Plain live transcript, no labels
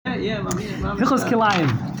Hillchos Kelaim,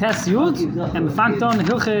 Tes Yud, and we fangt on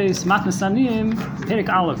Hillchos Matnos Aniyim, Perik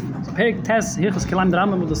Aleph. So Perik Tes, Hillchos Kelaim, the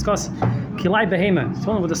Rambam will discuss Kilai Behema.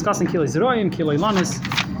 So we're discussing Kilai Zeroim, Kilai Lanis,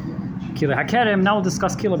 Kilai Hakerem, now we'll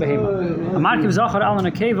discuss Kilai Behema. Amarkiv Zachar Al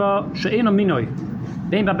Nakeva, She'eno Minoi,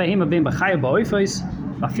 Ben Ba Behema, Ben Ba Chaya Ba Oifos,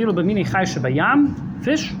 Afilo Bemini Chai Shebayam,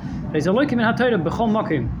 fish, Reis Eloikim in HaTorah, Bechol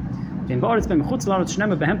Mokim, Ben Ba'aretz Ben Mechutz La'aretz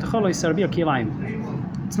Shnema Behem Techolo Yisarabia Kilaim.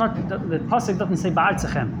 It's not, the pasuk doesn't say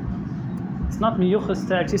Ba'artzachem. It's not miyuchas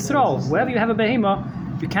to Eretz Yisrael. Wherever you have a behema,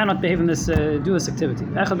 you cannot behave in this, do this activity.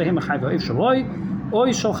 Echad behema chayva if shaloi,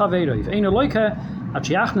 oy shal chaveiro. If ein loike, at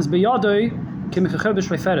shiachnes beyadoi, kemichacher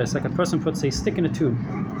b'shveiferes, like a person puts a stick in a tube.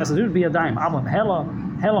 As a dude be a dime. Avam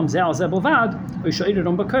helam ze'al ze'belvad, oy sha'irid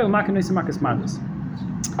on bakoil, makin noisi makas mardas.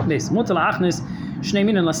 This, mutal achnes, shnei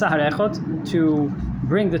minin lasahar echad, to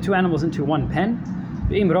bring the two animals into one pen.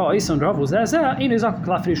 A Yid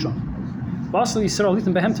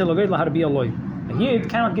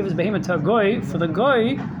cannot give his behemoth to a goy for the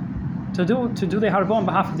goy to do the harbo on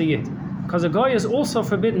behalf of the Yid, because a goy is also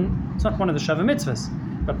forbidden. It's not one of the Sheva mitzvahs,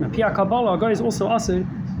 but Mepia Kabbalah, a goy is also asur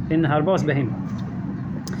in harbo's behemoth.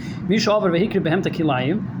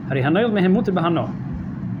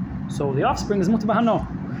 So the offspring is muter bahano.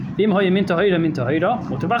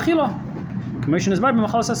 Commission is made by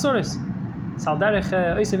Machalas Asoris. Salderech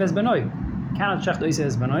Oisev es benoi. Cannot check the Oisev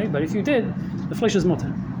es benoi, but if you did, the flesh is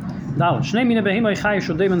mutter.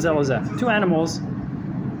 Two animals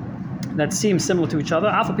that seem similar to each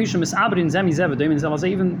other.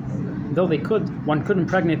 Even though one could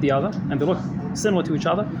impregnate the other, and they look similar to each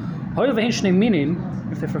other.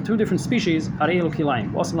 If they're from two different species,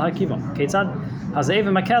 kלאיים.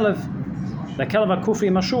 והכלב הכופרי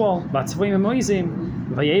משול, והצבועים המועיזים,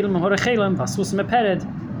 והיעילים ההורחלם, והסוסים הפרד,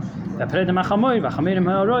 והפרדם החמור, והחמירים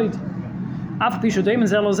ההרויד. אף פי שדומים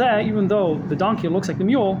זה לזה, even though the donkey looks like the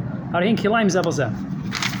mule, הרי הם כלאיים זה בזה.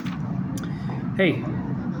 Hey,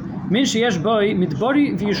 מין שיש בוי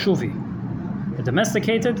מדבורי ויישובי, a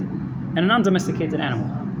domesticated and an undomesticated animal.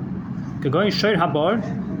 כגון שור הבור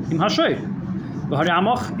עם השור, והרי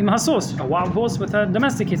עמוך עם הסוס, a wild horse with a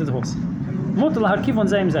domesticated horse. Mutal harkivon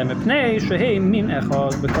zaim zaim. Pnei shehei min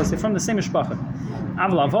echad, because they're from the same mishpacha.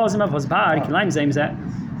 Avol avos im avos bar kלאיים zaim zaim.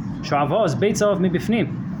 Shavos beitzov mibifnim.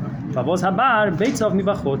 Avos habar beitzov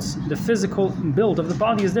mibachutz. The physical build of the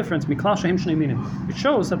body is different. Miklal shehem shnei minim. It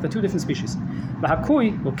shows that they're two different species.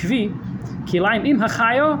 V'hakui or kvi kלאיים im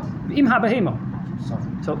hachayo im habehema.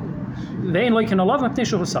 So ve'en loiken olav mepnei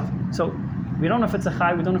shuhusaf. So we don't know if it's a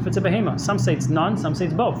chay, we don't know if it's a behema. Some say it's none, some say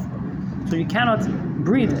it's both. So you cannot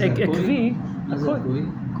breed a kvi. A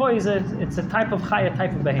koi is it's a type of chay, a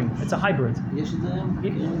type of behemoth. It's a hybrid.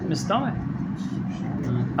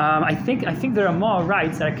 I think there are more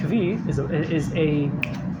rights that a kvi is a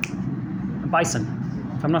bison,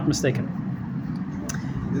 if I'm not mistaken.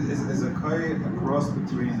 Is a koi a cross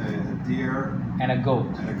between a deer and a goat?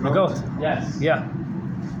 A goat. Yes. Yeah.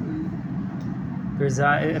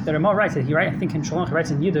 There are more rights. I think in Shalom he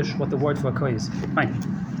writes in Yiddish what the word for a koi is. Fine.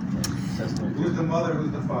 Who's the mother?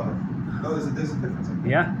 Who's the father? No, there's a difference.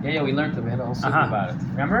 Yeah. We learned it. We had a whole sugya about it.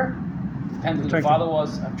 Remember? Depending who the father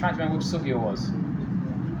was. I'm trying to remember which sugya it was.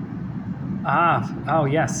 Oh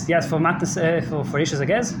yes. For matnas, for issues, I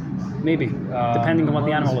guess. Maybe. Depending on what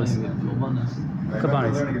the animal is.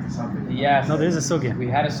 Kabbanis. Yes. No, there is a sugya. We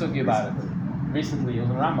had a sugya about it recently. It was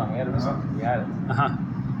in Rambam. We had it.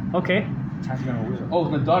 Okay. I'm trying to remember which. Oh,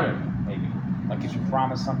 Nadarim, maybe. Like if you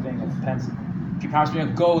promise something, it depends. If you promise me a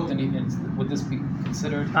goat, then would this be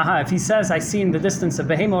considered? If he says, I see in the distance a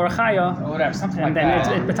behema or a chaya, or whatever, something like that.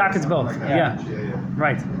 And then it betakets both. Yeah.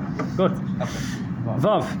 Right. Good.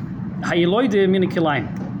 Vav. Hayiloide min kלאיים.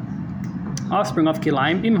 Offspring of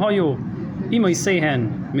kלאיים. Im hayu, im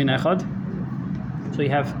sehen min echad. So you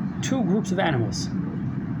have two groups of animals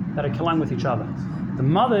that are kלאיים with each other. The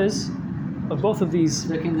mothers of both of these,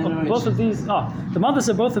 the mothers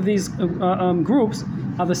of both of these groups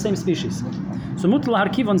are the same species. So mutal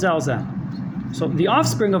harkivon zalza. So the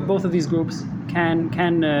offspring of both of these groups can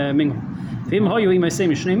mingle. Vim hoyu im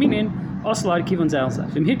same shnei minin osla harkivon zalza.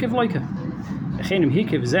 Vim hikev loike. Echenim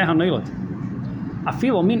hikev zeh hanoilot.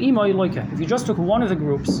 Afilo min imoy loike. If you just took one of the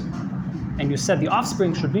groups and you said the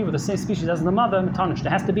offspring should be with the same species as the mother, metanish.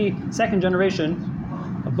 There has to be second generation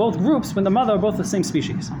of both groups when the mother are both the same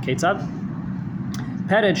species. Ketzad.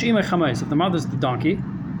 Pered shimei chamois. If the mother is the donkey,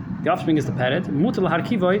 the offspring is the pered. Mutal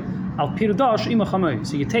harkivoy al pirdash imei chamois.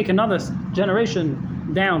 So you take another generation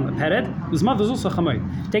down a pered, whose mother is also chamois.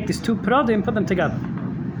 Take these two peradim and put them together.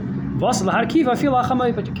 Vas la harkiva fil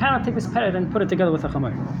chamois, but you cannot take this pered and put it together with a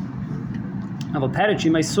chamois. Aval pered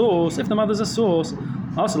shimei source. If the mother is a source,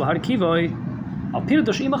 also la harkivoy Al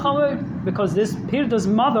pirdosh imachalei, because this pirdo's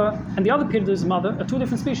mother and the other pirdo's mother are two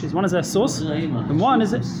different species. One is a sus, and one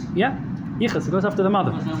is yichus. It goes after the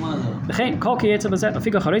mother.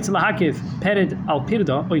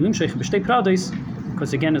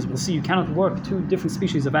 Because again, as we'll see, you cannot work two different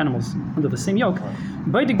species of animals under the same yoke.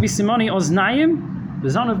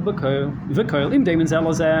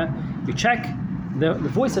 You check the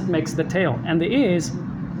voice that makes the tail and the ears.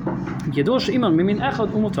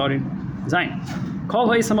 Zain. Kol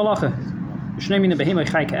ha'isa malacha. Shnei min behema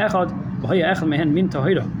chai ke'echad, v'hoya echad mehen min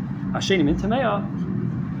tahira. Asheni min tamea.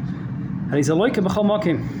 Hariz a loike b'chol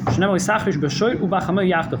makim. Shnei mo isachrish b'shoy u'b'chamei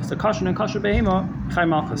yachdoch. It's a kasher and kasher behema chai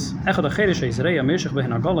malchus. Echad acherish ha'izrei ha'meshach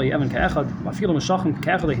behen ha'gola yeven ke'echad. V'afilu m'shachim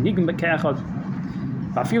ke'echad ha'hinigim ke'echad.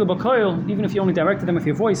 V'afilu b'koil, even if you only directed them with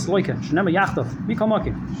your voice, loike. Shnei mo yachdoch. B'kol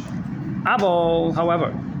makim. Avol,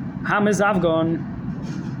 however, ha'mizavgon.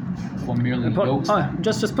 Or merely yokes.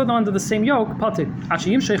 Just put them under the same yoke. Patit.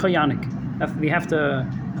 We have to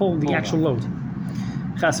pull the actual load.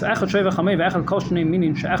 It says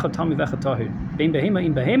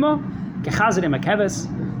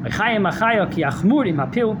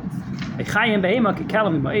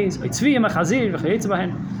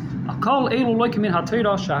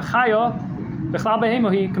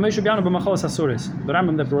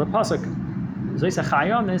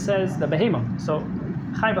the behemoth. So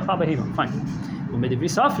Chai b'chal behema. Fine. U'medivri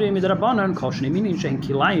safri midrabanan kol shnei minin shehin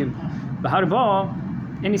kelaיים b'harba.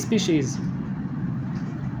 Any species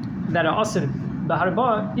that are asir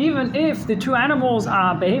b'harba, even if the two animals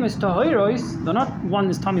are behemoths tahiros, they're not, one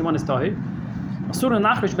is tami, one is tahir. Asur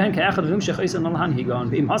nachrish behen ke'echad v'imshech oisen alhan higan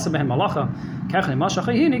v'im hasa behen malacha ke'echad mashach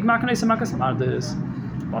hinig makan oisen makas mardes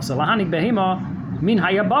v'asa lahanig behema min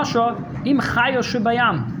hayabasha im chayo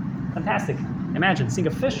shebayam. Fantastic. Imagine seeing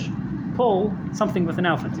a fish pull something with an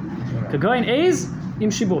elephant. Kagoin is im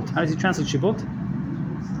shibut. How does he translate shibut?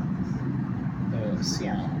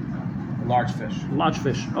 A large fish. Large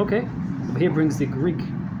fish. Okay. But here brings the Greek,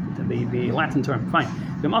 the Latin term. Fine.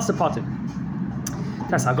 V'im asa patit.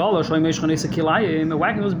 A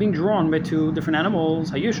wagon was being drawn by two different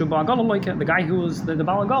animals. The guy who was the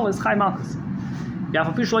Balagol is Chai Malchus.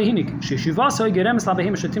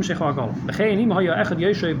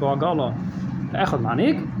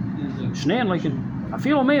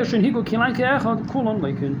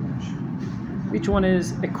 Each one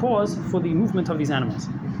is a cause for the movement of these animals.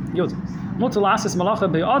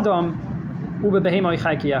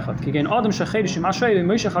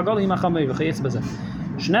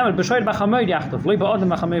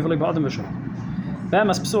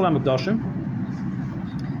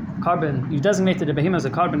 Carbon, you designated the behemoth as a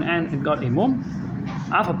carbon and it got a mum.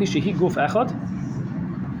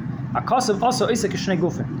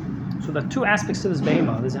 So there are two aspects to this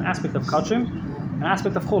behemoth. There's an aspect of kachim and an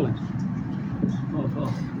aspect of cholin.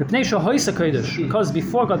 Because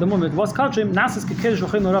before God the mum it was kachim, nasas kekedesh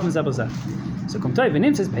v'cholim moravim zeh b'zeh. So Komtei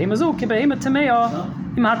v'nim says behemoth ki behemoth tameya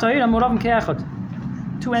im hatayira moravim ke'echad.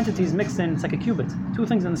 Two entities mixed in, it's like a cubit. Two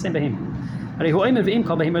things in the same behemoth. Not a behemoth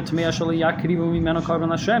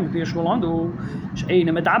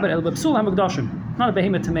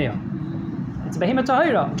tameya. It's a behemoth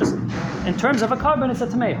tahira. Just in terms of a carbon, it's a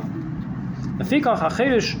tameya.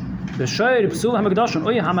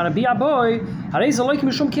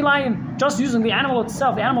 Just using the animal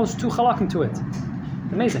itself, the animal is too chalakim to it.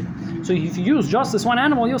 Amazing. So if you use just this one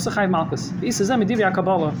animal, you'll say chayv malchus. It's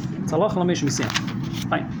halach l'mish misiyah.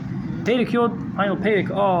 Fine. Perek Yod, final perek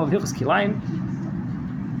of Hilchos Kelaיים.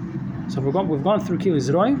 So we've gone through Kili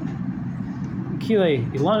Zroi, Kili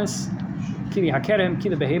Ilanis, Kili Hakerem,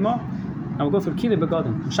 Kili Behema, and we'll go through Kili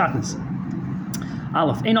Begodim, Shatnez.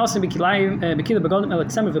 Aleph. Ein asim b'Kili Begodim el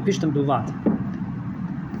tzemer v'pishtem bilvat.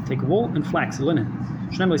 Take wool and flax, linen.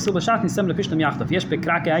 Shneim l'sil b'shatnez tzemer v'pishtem yachtav. Yesh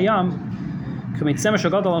bekrake hayam. It grows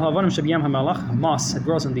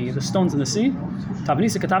on the stones in the sea.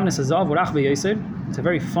 It's a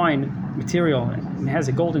very fine material and it has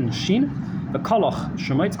a golden sheen. The kalach,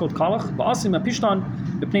 it's called kalach.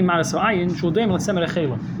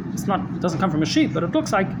 It doesn't come from a sheep, but it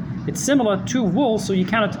looks like it's similar to wool, so you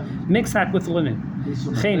cannot mix that with linen.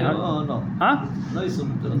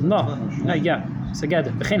 Yeah.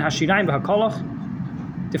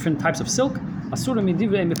 Different types of silk.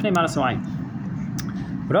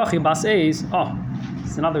 Rachi bas is,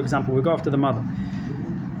 it's another example. We'll go after the mother.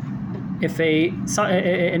 If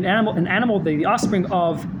an animal, the offspring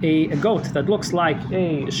of a goat that looks like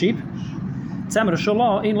a sheep, it's not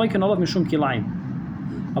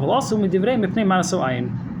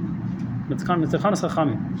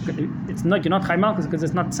you're not chaymal because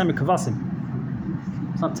it's not tzemer kavasim.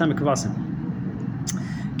 It's not tzemer kavasim.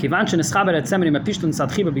 So the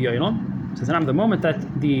moment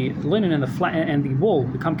that the linen and the wool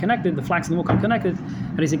become connected, the flax and the wool become connected,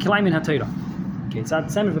 there is a kelaיים in HaTorah. Okay, it's at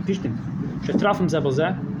tzemer v'pishtim. Shetrafim ze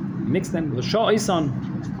b'zeh, mix them with shah isan,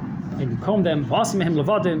 and you comb them. V'asim mehem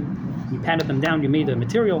levadim, you patted them down. You made a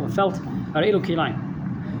material, a felt. Arelu kelaיים.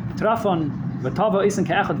 Trafon v'tava isan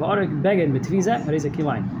ke'echad v'arek beged mitvizeh, there is a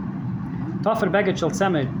kelaיים. Tafer beged shel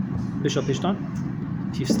tzemer b'shal pishton.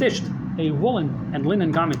 If you've stitched a woolen and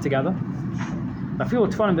linen garment together,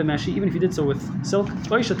 even if you did so with silk,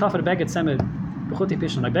 you've stitched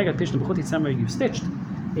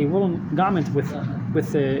a woolen garment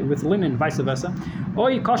with linen, vice versa.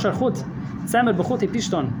 You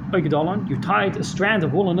tied a strand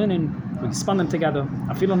of wool and linen, you spun them together.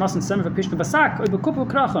 Put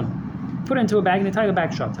it into a bag and you tie a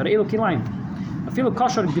bag shot.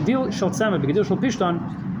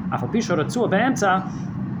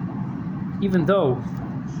 Even though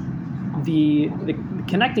the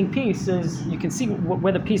connecting piece is, you can see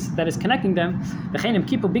where the piece that is connecting them. If the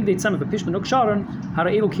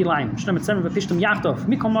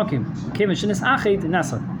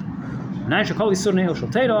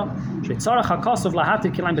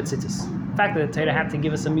fact that the Torah had to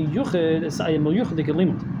give us a miyuchid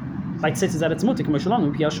limud. By tzitzis at its mutik,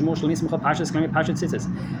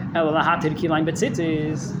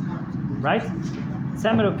 right?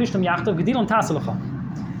 Tzemer of pishtam yachtov gedilon taselacha.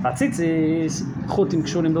 Batzitzis chutim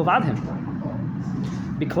kshurim bilvadhim.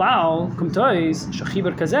 Biklal kumtois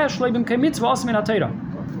shachiber kazeh shleibim kemitzvah osmin haTorah.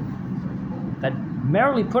 That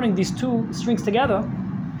merely putting these two strings together,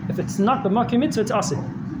 if it's not b'makim mitzvah, it's asim.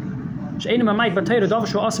 She'enim amayit b'Torah davar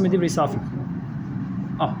shu asim medivri safim.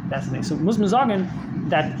 Oh, that's nice. So Muslims sagen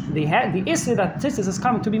that the issue that tzitzis is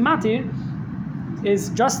coming to be matir is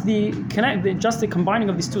just the combining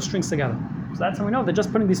of these two strings together. So that's how we know that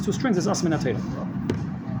just putting these two strings is asim haTorah.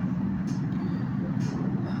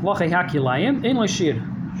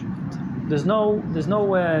 There's no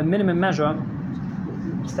minimum measure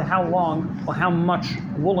as to how long or how much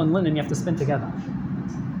wool and linen you have to spin together.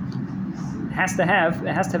 It has to have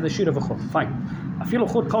the sheet of a chut. Fine. Afilu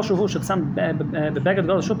chut kol shuvu shetzam bebeged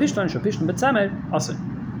gadol shel pishton betzemer aser.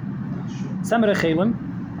 Tzemer echelim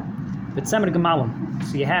betzemer gemalim.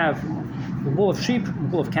 So you have the wool of sheep, the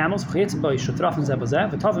wool of camels. And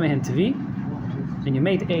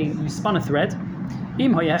you spun a thread. So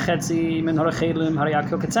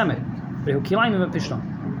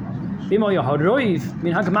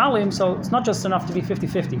it's not just enough to be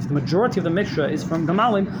 50-50. If the majority of the mixture is from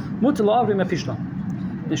gemalim,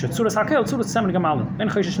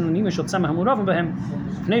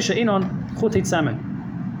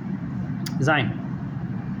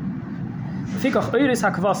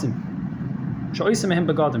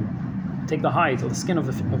 take the hide or the skin of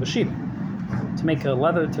a sheep to make a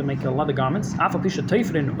leather garments. We're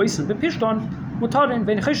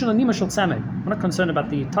not concerned about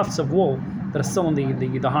the tufts of wool that are still on the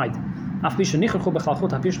hide.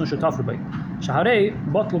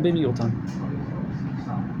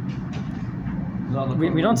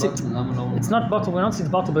 We don't see it's not bottle. We don't see the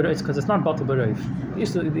bottle bereif because it's not bottle bereif.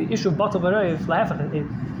 The issue of bottle bereif,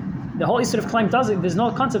 the whole issue of kalaיים does it. There's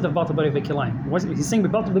no concept of bottle bereif kalaיים. He's saying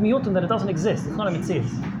bottle b'miyutan that it doesn't exist. It's not a mitzvah.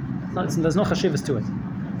 There's no chashivas to it.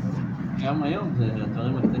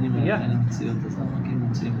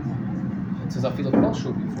 It says I feel a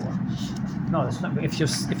kosher before. No, it's not. If you're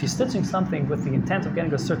stitching something with the intent of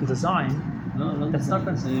getting a certain design, that's not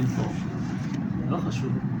going to say.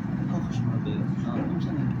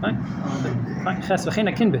 Fine. Ches v'chein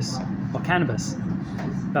kinbis or cannabis.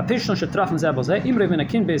 The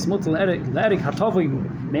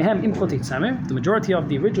majority of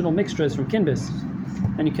the original mixture is from kinbis,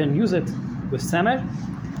 and you can use it with tzemer.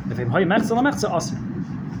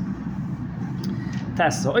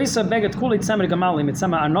 Test. So isa beged kuli tzemer gemalim mit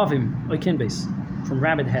tzemer arnovim or kinbis from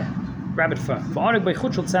rabbit hair, rabbit fur. V'arig by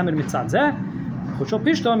chutshel tzemer mitzad zeh, chutshel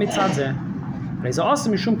pishto mitzad zeh. Reza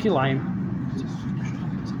asim mishum kalaיים.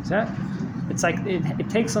 It's like it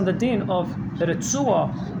takes on the din of the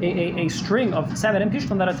retzua, a string of tzemer and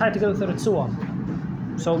pishton that are tied together with the retzua.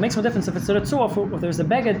 So it makes no difference if it's a retzua, if there's a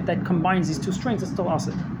beged that combines these two strings, it's still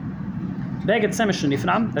asid. Beged tzemer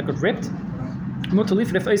shenifram that got ripped.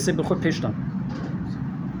 Mutalif ref eise b'chut pishton.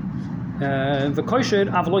 V'koisher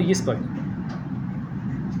avlo yisboy.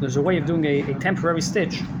 There's a way of doing a temporary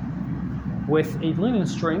stitch with a linen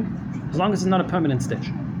string, as long as it's not a permanent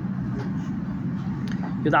stitch.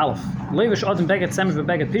 Yud Aleph. Leivish Adam beged tzemer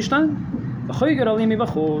v'beged pishton. V'choiger alimi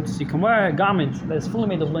v'chutz. You can wear a garment that is fully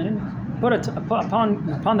made of linen, put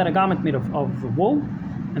upon that a garment made of wool,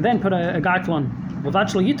 and then put a gartel on. V'vad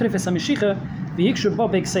shlo yitrif es hamishicha V'yikshu bo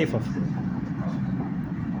big seifov.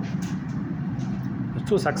 The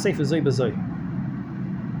two sak seif is zoi bezoi.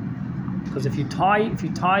 Because if you tie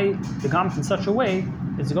the garment in such a way,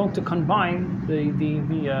 it's going to combine the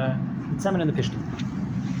tzemen and the pishtim.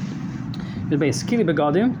 The base kili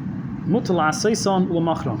begadim mutal aseison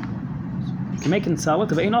u'machron. You can make and sell it.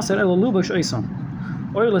 Ve'ein aser elo lubash eison.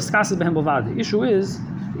 Oil is kasid behem bavad. The issue is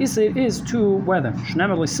to wear them.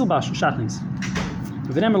 Shnemer lo silbash shatnins.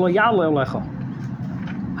 V'nemer lo yalo elecha.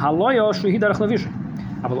 Haloyo shu hidarach levish.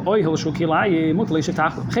 Aval oil shu kelaיים mutal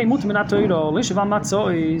ishetach. Geen mutal minat toiro lishavam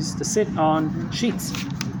matzois to sit on sheets.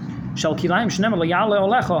 Shal kelaיים shnemer lo yalo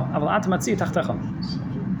elecha. Aval at matzi tachtecha.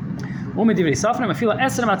 You have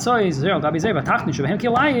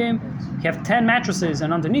 10 mattresses,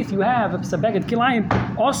 and underneath you have a beged k'layim.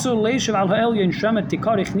 Also, leishav al ha'elyon shemet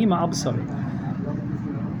tikarich nima al b'sari.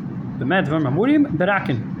 B'med v'mamurim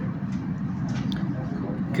berakin.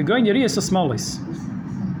 K'goyin yiriyas osmolis.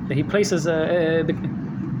 That he places berakin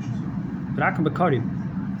b'karim.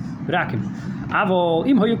 Berakin. Avol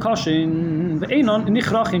im hoyu kashin v'einon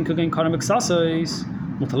nichrachin k'goyin karim b'ksasois.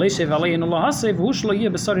 If the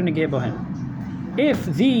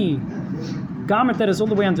garment that is all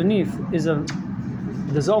the way underneath is a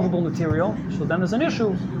dissolvable material, so then there's an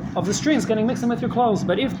issue of the strings getting mixed in with your clothes.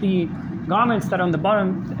 But if the garments that are on the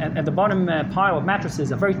bottom at the bottom pile of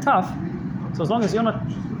mattresses are very tough, so as long as you're not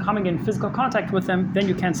coming in physical contact with them, then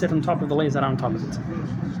you can't sit on top of the layers that are on top of it.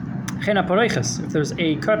 If there's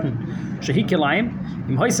a curtain, you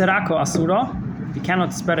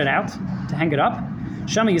cannot spread it out to hang it up.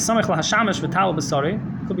 Could be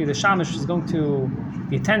the shamish is going to,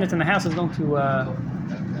 the attendant in the house is going to,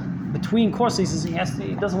 between courses,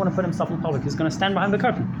 he doesn't want to put himself in public. He's going to stand behind the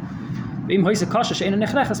curtain. It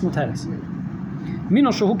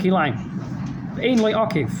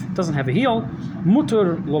doesn't have a heel.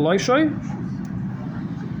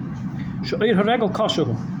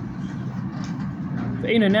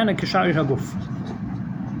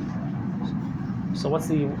 So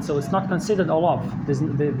it's not considered olav.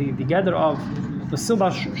 The gather of the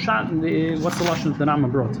silbash shat. What's the lashon that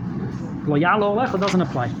Rambam brought? Lo yalo olecha doesn't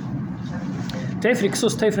apply. Tefri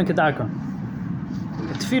ksus tefri kedarka.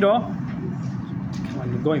 Tefiro.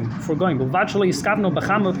 Forgoing. But vachlo yiskavno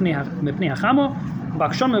b'chamo mepnei hachamo,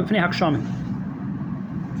 b'akshome mepnei hakshome.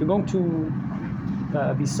 If you're going to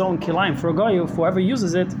be sewing k'layim for a goy, if whoever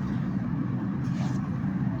uses it.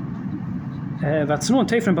 So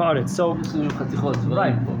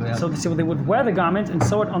right. So they would wear the garment and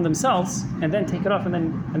sew it on themselves, and then take it off and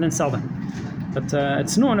then sell them. But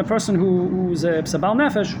it's new, and a person who's a psabal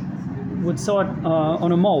nefesh would sew it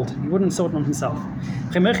on a mold. He wouldn't sew it on himself.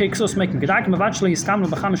 So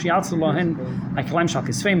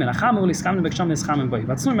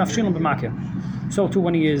too,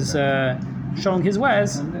 when he is showing his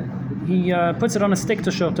wares, he puts it on a stick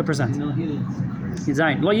to present.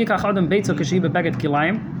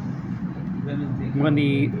 When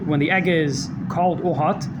the egg is cold or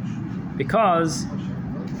hot, because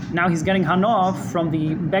now he's getting hanov from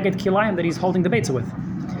the beged k'layim that he's holding the beitza with.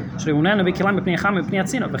 In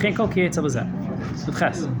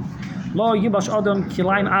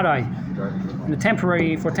a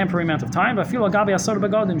temporary amount of time.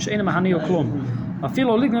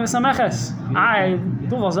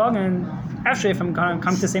 Actually, if I'm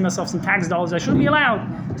coming to save myself some tax dollars, I shouldn't be allowed.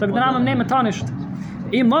 So the Rambam name tarnished.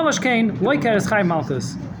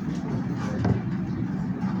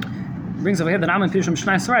 Brings over here the Rambam Pirushim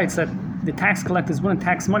Shnais writes that the tax collectors wouldn't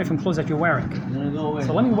tax money from clothes that you're wearing.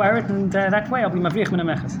 So let me wear it, and that way I'll be mavrich min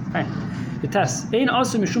hameches. The test. The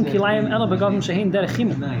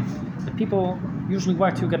people usually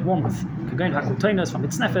wear to get warm with.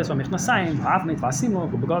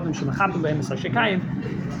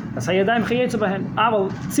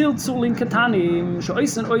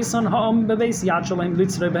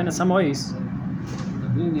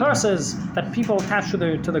 Purses that people attach to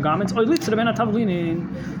the garments. A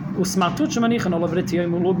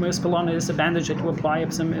bandage to apply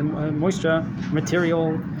some moisture,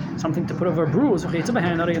 material, something to put over a bruise. It's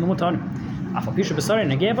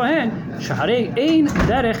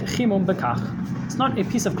not a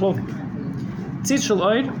piece of clothing.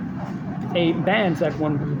 A band that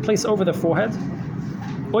one place over the forehead.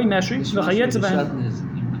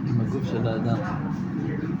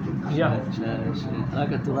 Yeah.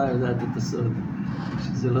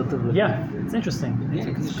 Yeah, it's interesting.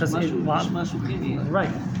 Because right.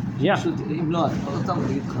 Yeah.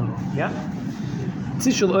 Yeah. So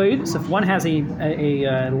if one has a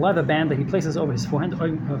leather band that he places over his forehead,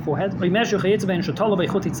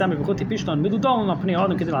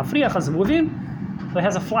 So he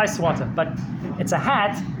has a fly swatter, but it's a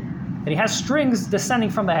hat, and he has strings descending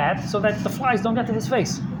from the hat so that the flies don't get to his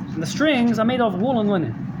face. And the strings are made of wool and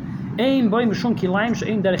linen. Ein boy mishum kelaיים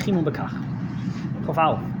she'ein derechimu bekach. Chof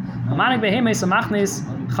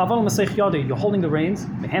you're holding the reins.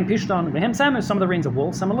 Behem pishton, behem samer. Some of the reins are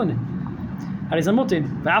wool, some are linen. If you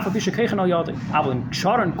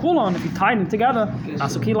tie them together,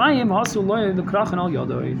 kelaיים hasu loy the krach and all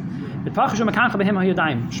yodoi. Mit pachishim mekancha behem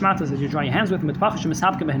hayadayim. Shmatas that you dry your hands with. Mit pachishim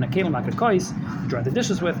mishabke behem akelim akrakois. You dry the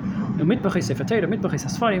dishes with. Mitbachis sefatera, mitbachis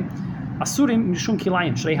asfarim. Asurim mishum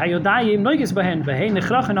kelaיים. Shrei hayadayim noigis behem behem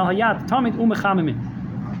nechrach and all hayad tamid umechamemin.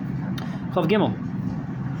 Chav gimel.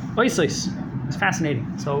 Oisos. It's fascinating.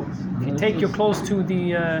 So if you take your clothes to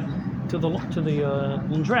the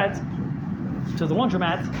laundrette, to the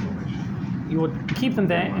laundromat, you would keep them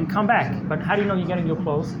there and come back. But how do you know you're getting your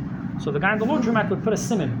clothes? So the guy in the laundromat would put a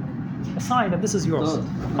siman, a sign that this is yours.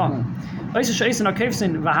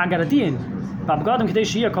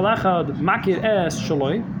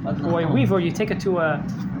 Or a weaver, you take it to a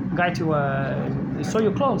guy to sew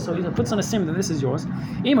your clothes, so he puts on a siman that this is yours.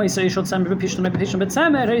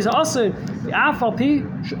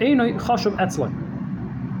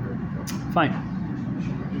 Fine.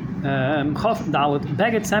 Chof dalet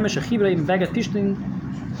beged samer shechibre im beged pishtin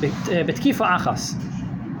betkifa achas.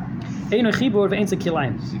 Eino chibur ve'enze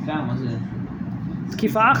kelaיים.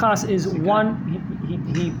 Tkifa achas is one.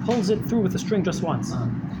 He pulls it through with the string just once.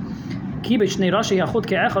 Kibish nei rashi hachut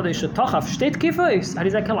ke'echad shetochav shtei tkifa is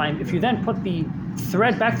harizeh kelaיים. If you then put the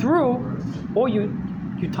thread back through, or you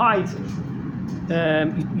tied,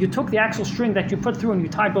 you took the actual string that you put through and you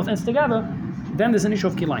tied both ends together, then there's an issue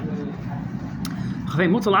of kelaיים.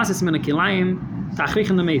 Person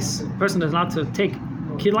is allowed to take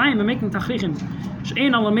kelaיים and make them tachrichim.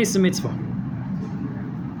 She'ein ala meis mitzvah.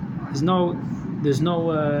 There's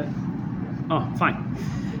no. Oh, fine.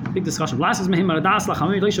 Big discussion.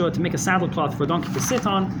 To make a saddle cloth for a donkey to sit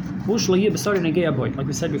on. Like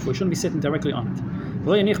we said before, you shouldn't be sitting directly on it.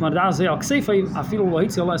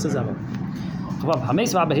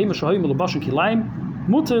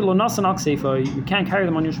 You can't carry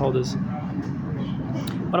them on your shoulders.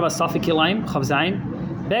 What about Safik Kelaיים? Chav Zayin.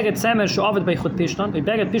 Beged Semer she'ovet beichut pishton.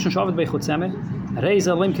 Beged pishton she'ovet beichut Semer.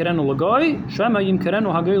 Reiza lim kerenu l'goy. Shema yim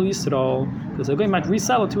kerenu hagoy l'Yisrael. Because a goy might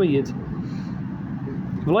resell it to a yid.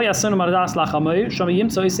 V'lo yasenu maradas la'chamoy. Shema yim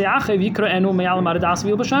tzoi se'achev yikra'enu me'al maradas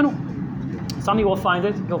v'yil b'shenu. Somebody will find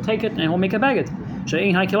it, he'll take it, and he'll make a beged.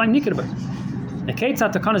 She'ein hai kelaיים nikirber. A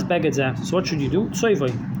keitzat takanas beged zeh. So what should you do?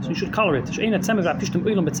 Tzoivoi. So you should color it. She'ein et Semer v'apishton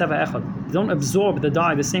oilum b'tzeva echad. You don't absorb the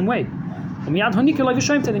dye the same way. Then you find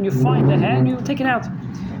the hair and you take it out.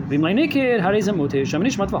 The hand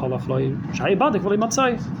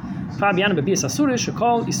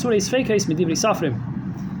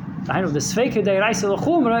of the Sveike Deiraisa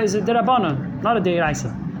L'Chumra is a Derabanan, not a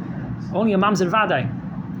Deiraisa. Only a Mamzer Vadai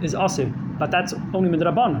is Asir, but that's only a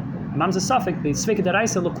Derabanan. Mamzer Safik, the Sveike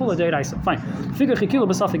Deiraisa L'Kula Deiraisa. Fine. Figure Chikilo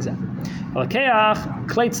B'Safik Zeh. Alkeach,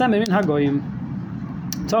 Kleit Semer Min Hagoyim.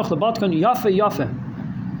 Toch Lebatkon Yafe Yafe.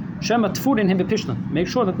 Shema tfurin him bepishton. Make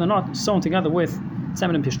sure that they're not sewn together with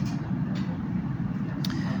semen and pishton.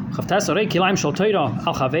 Chavtes arei kelaיים shel Torah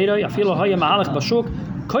al chaveiroi afilo hoye ma'alech bashuk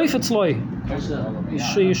koifetz loy.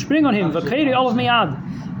 You spring on him v'keiri olav miyad.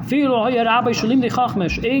 Afilo hoye rabbi shulim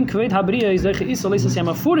dechachmesh ein kved habriya is deche isa leisas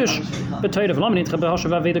yama furish b'Torah v'lam nitcha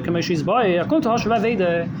b'hashav v'eda kamesh yizbay. Akol to hashav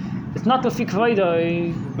v'eda. It's not the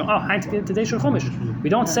fikveda. Today's shul chumash. We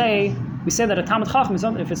don't say. We say that a Talmud Chacham,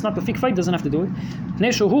 if it's not the fik fight, doesn't have to do it.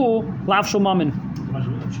 Neshuhu lav shel mammon.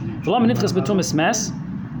 V'lam nitchas betumis mes.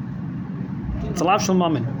 It's a lav shel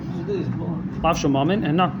mammon. Lav shel mammon,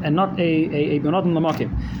 and not a benodin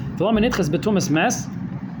lamakim. V'lam nitchas betumis mes.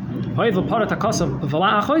 Hoy v'parat hakasav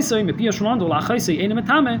v'la achoisei mepiyah shulando la achoisei ein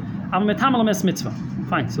metame am metame lames mitzvah.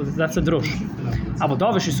 Fine, so that's a drush. Aber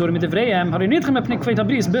davish isur mit devreim hari nitchem epnik kveit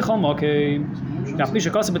abris bechol makim. Gaf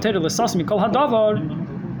kasav beter lesas mikol hadavar.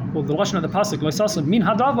 Well, the lashon of the pasuk loisasim min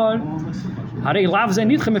hadavar harei lav ze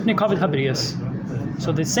nitchem epnei kavod habrius.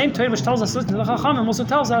 So the same Torah which tells us this, the Chachamim also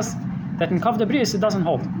tells us that in kavod habrius it doesn't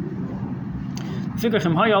hold.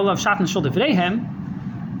 Figurchem hayol of shatan shul devreihem.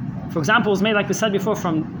 For example, was made like we said before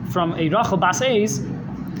from a Rachel bas Eis.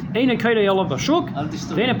 Eine koyre yolav bashuk,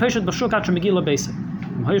 ve'ene peshet bashuk atra megila beisa.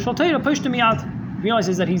 Hayol shal Torah peshet miyad.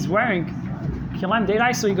 Realizes that he's wearing kelaיים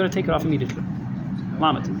deiraisa, so you got to take it off immediately.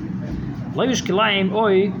 Lamet. Leivish kelaיים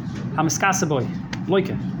oi hamaskasa boy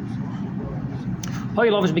loike. Hoy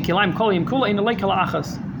lovish be kelaיים kolim kula in the lake la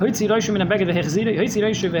achas. Hoytzi roishu min beged vehechziri, hoytzi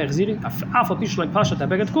roishu vehechziri. Afal pish like pashat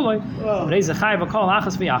beged kulay. Reize chayv kol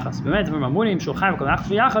achas v'yachas. Bemet v'mamurim shul chayv kol achas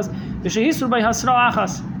v'yachas. V'shehisur by hasra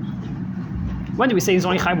achas. When do we say he's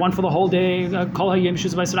only chai one for the whole day? Kol hayim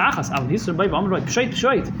shuz v'yisur achas. Al hisur boy v'amroi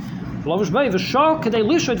p'sheit. V'lovish boy v'shok kadei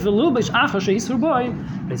lishot v'lubish achas shehisur boy.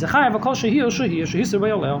 He's a chai v'kol shehisur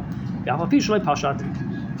boy oleo. V'al pi shloi pashat.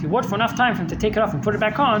 If you wait for enough time for him to take it off and put it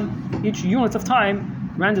back on, each unit of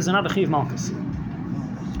time renders another chiv malchus.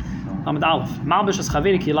 Amud Aleph. Malbish as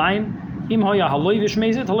chaveri k'layim. Im hoya halovish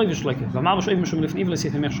mezit halovish leke. V'malbish even shum lifniv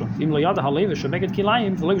l'sif imechshon. Im lo yada halovish shebeget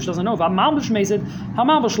k'layim. Halovish doesn't know. V'malbish mezit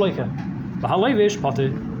hamalbish leke. V'halovish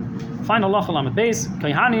pote. Final lacha lamet beis.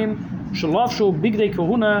 Kayhanim shalovshu bigdei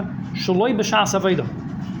kohuna shaloi b'shas aveda.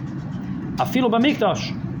 Afilu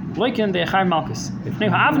b'mikdash. Loiken de echai malchus. Mipnei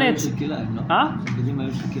ha'avnit. Huh?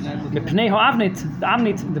 Mipnei ha'avnit. The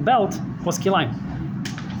avnit, the belt, was k'layim.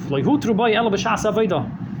 V'loihutru boi ela b'shas aveda.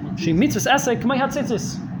 She mitzvahs esek k'may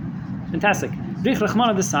hatzitzis. Fantastic. Moving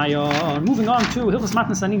on to Hilchos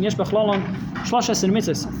Matnas Anim Yesh B'Chlolon 13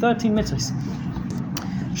 mitzvahs, 13 mitzvahs.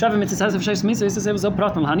 Sheva mitzvahs has 6 mitzvahs. This is a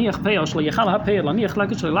pratam. Haniach peyah shlo yechal ha'peyah laniach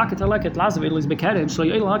laket shlo yelaket ha'laket lazav elis bekerem shlo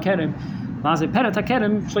yoel ha'kerem lazav peret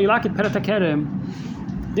ha'kerem shlo yelaket peret ha'kerem.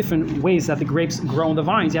 Different ways that the grapes grow on the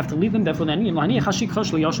vines. You have to leave them there for the anim. Haniach hashikha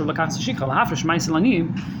shlo yoshev lakach hashikha lahafresh ma'is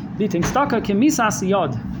lanim liting staka kemisas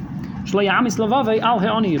yod. Shlo yamis lavave al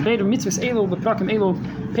he'oni. Better mitzvahs elu beprakim elu.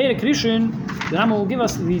 Perek Rishon, the Rambam will give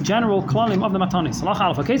us the general kalaim of the matanis. Halach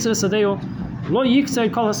alef. Haketzer sadeo lo yiktzei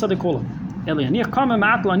kol hasadeh kula. Eli anich kama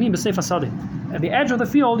ma'at lani b'seif hasadeh. At the edge of the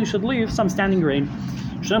field, you should leave some standing grain.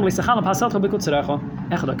 Shem lisachal b'hasadcha b'kutzerecha.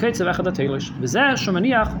 Echad haketzer v'echad hatelish. V'zeh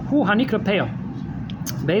shemaniach hu hanikra peah.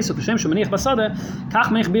 Be'esu k'shem shemaniach b'sadeh kach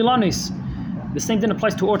mech bilanis. The same thing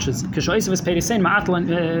applies to orchards. Kishoisav is perisein ma'at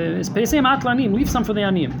lanim. Leave some for the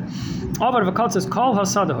aniyim. Aber v'katz says kol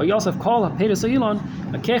hasadeh. Or Yosef kol ha'peres ha'ilon.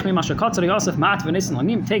 Akech mi mashakatzer Yosef ma'at v'nisin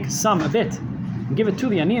lanim. Take some, a bit, and give it to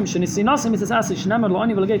the aniyim. Shenisinasim is asay shnemer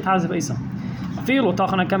lo'ani v'legei tazev esam. Afilu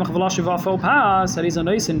tachan ha'kemach v'lashiv ha'fo pas. Hariz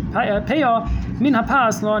anoisin peah min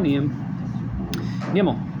ha'pas lo'aniyim.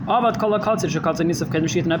 Gimel. Avad kol ha'katzer shekatzer nisaf kedem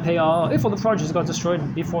shit peah. If all the produce got destroyed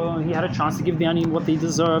before he had a chance to give the aniyim what they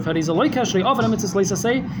deserve, hariz a loikashri over them mitzvahs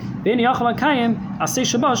leisasei v'eni yachal ha'kayim asay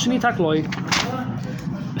shabash shnitak loy.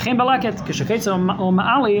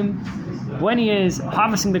 When he is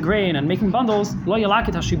harvesting the grain and making bundles, let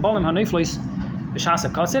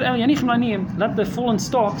the fallen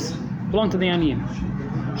stalks belong to the aniyim.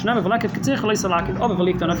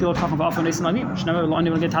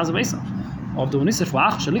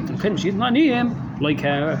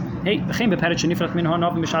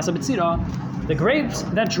 The grapes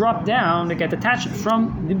that drop down, that get detached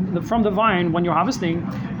from the vine when you're harvesting,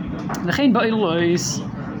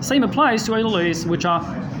 same applies to eilulos, which are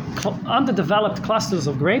underdeveloped clusters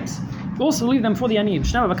of grapes. You also leave them for the aniyim.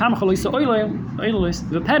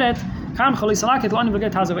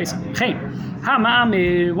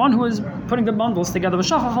 One who is putting the bundles together. You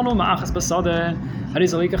give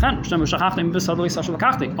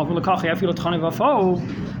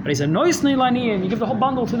the whole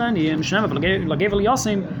bundle to the aniyim.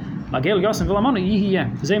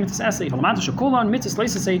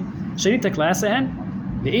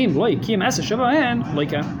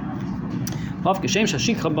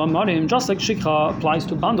 Just like shikha applies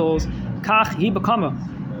to bundles, kach hi bekama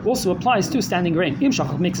also applies to standing grain.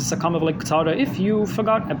 If you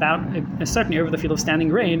forgot about a certain area of the field of standing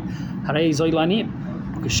grain, not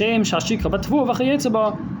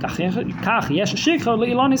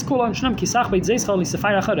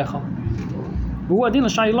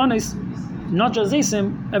just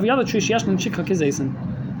zesim, every other tree sheyashlim shikha kizeisim.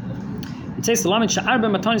 It says the lamed sha'arba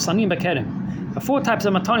matanis aniyim bekerem. There are 4 types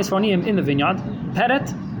of matanis for aniyim in the vineyard: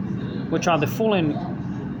 peret, which are the fallen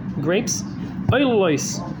grapes;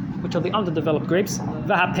 eilulos, which are the underdeveloped grapes;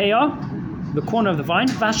 v'hapeah, the corner of the vine;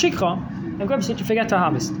 v'hashikha, and grapes that you forget to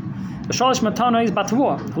harvest. V'shalish matanis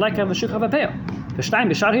batavua, like v'shikha v'hapeah. V'shtayim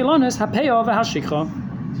b'shar hilanis hapeah v'hashikha.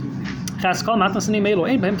 Chas kol matnas aniyim elu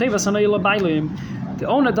ein b'hem tevas aniyim bailim. The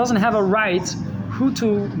owner doesn't have a right who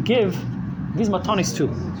to give these matanis to.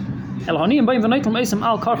 Doesn't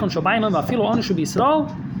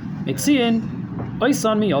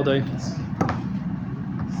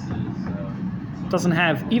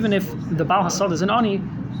have, even if the Baal Hasad is an ani,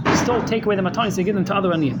 still take away the matanis and give them to other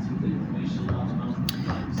aniyim.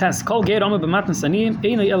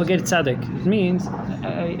 It means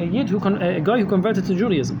a guy who converted to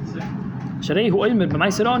Judaism.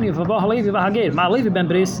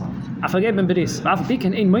 Afageb ben Beris. Af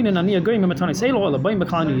biken ein moinen an ihr goyim matanis elo ala bain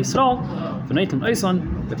bekhani Yisrael. V'neitem oison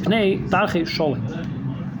bepnei tarchi sholem.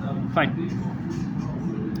 Fine.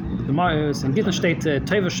 The Mars in Gittin steht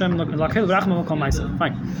Tevashem lakel rachma kom meiser.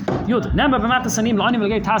 Fine. Good. Nemma b'matas anim lo anim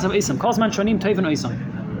legei tazav isam. Kos man shonim teven oison.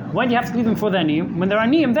 When do you have to leave them for the aniyim? When there are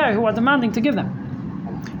aniyim there who are demanding to give them.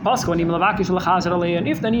 And if the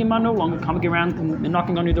aniyim are no longer coming around and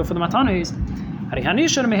knocking on your door for the matanos,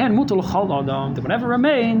 whatever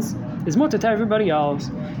remains is mutter to everybody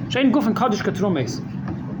else. There's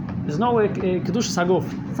no kedushas haguf.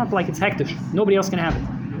 It's not like it's hektish. Nobody else can have it.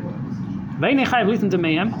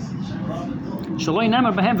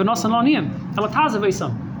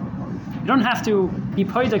 You don't have to be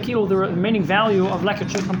paid the remaining value of leket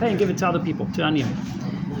shekhampei and give it to other people, to aniyim.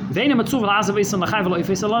 There's no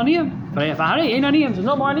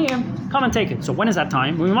more aniyim. Come and take it. So when is that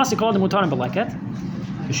time? We must call the mutarim beleket.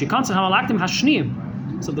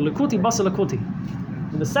 So the lekuti basa lekuti.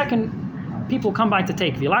 When the second people come by to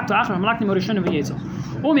take. They walk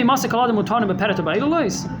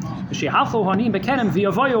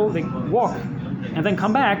and then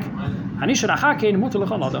come back.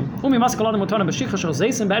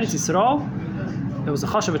 There was a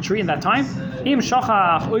chash of a tree in that time.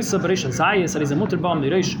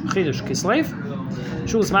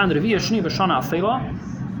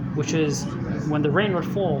 Which is when the rain would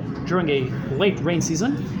fall during a late rain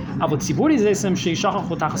season.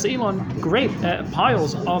 Great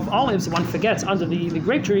piles of olives one forgets under the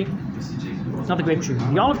grape tree. Not the grape tree,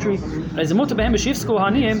 the olive tree.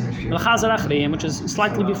 Which is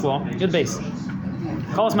slightly before your base.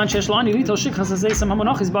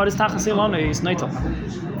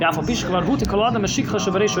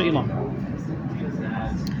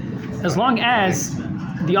 As long as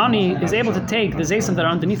the ani is able to take the zaysim that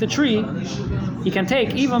are underneath the tree, he can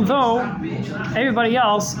take even though everybody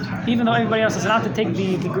else is allowed to take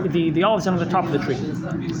the olives on the top of the tree.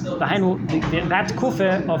 That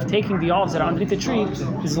kufa of taking the olives that are underneath the tree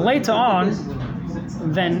is later on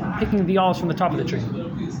than picking the olives from the top of the tree.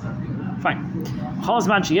 Fine.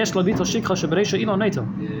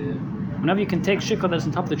 Whenever you can take shikha that's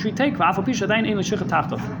on top of the tree, take.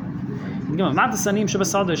 They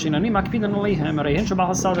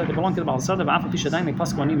belong to the Baal Sada, make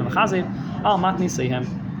possible anim and chazer. Al matni seihem.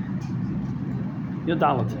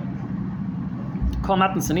 Yodalat. Call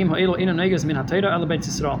matni sanim ho'elo inu neges min hatayra el beit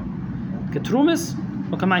Yisrael. Ketrumis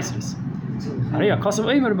or kamaisris. Aria kosav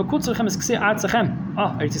eimer bekutzelchem es ksei artzachem.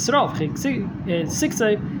 Eretz Yisrael.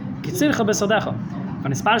 Siksei kitzircha besadecha.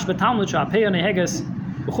 Van isparish betalmud she'apei neheges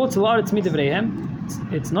bechutzel aretz midivreihem.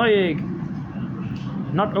 It's noyeg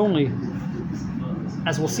not only,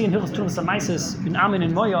 as we'll see in Hilchos Trumas Amaisis, in Amin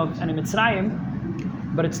and Moav and in Mitzrayim,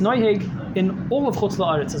 but it's noyeg in all of Chutz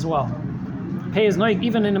La'aretz as well. Pei is noyeg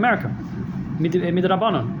even in America,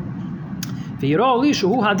 midrabanan. V'yiro li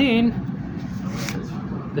shehu hadin,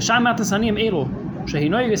 the Shai Matnas Aniyim Elu, shehi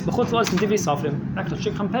noyeg is b'chutz La'aretz midivri safrim. Actually,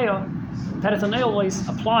 Shikhan Peah, Peretan always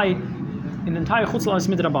apply in the entire Chutz La'aretz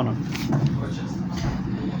midrabanan.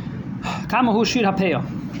 Kama hu shir hapeah.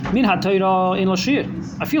 Min ha-Torah in lo-shir.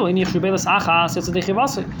 Afilo in yichrubelas achas etz adei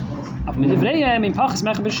chivase. Av midivreihem in pachas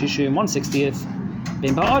mechem b'shishim 1/60th.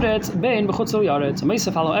 Bein ba'aretz, bein b'chutz lo-yaretz.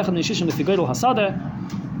 Ameisef halo echad nishishim lefi goydel hasadeh.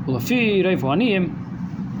 Ulefi reivu aniyim.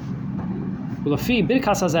 Ulefi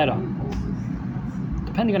birkas hazera.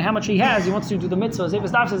 Depending on how much he has, he wants to do the mitzvah. If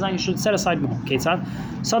his daf says you should set aside more. Ketzad.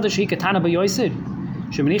 Sadeh shehi ketana b'yoysid.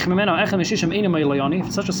 Shemenich memeno echad nishishim enim ha'yoyani. If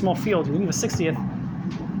it's such a small field, you leave a 60th.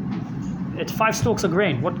 It's 5 stalks of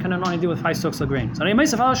grain. What can an ani do with 5 stalks of grain? So make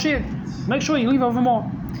sure you leave over more.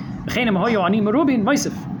 The same applies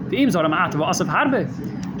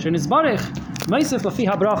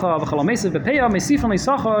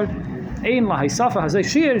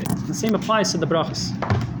to the brachas.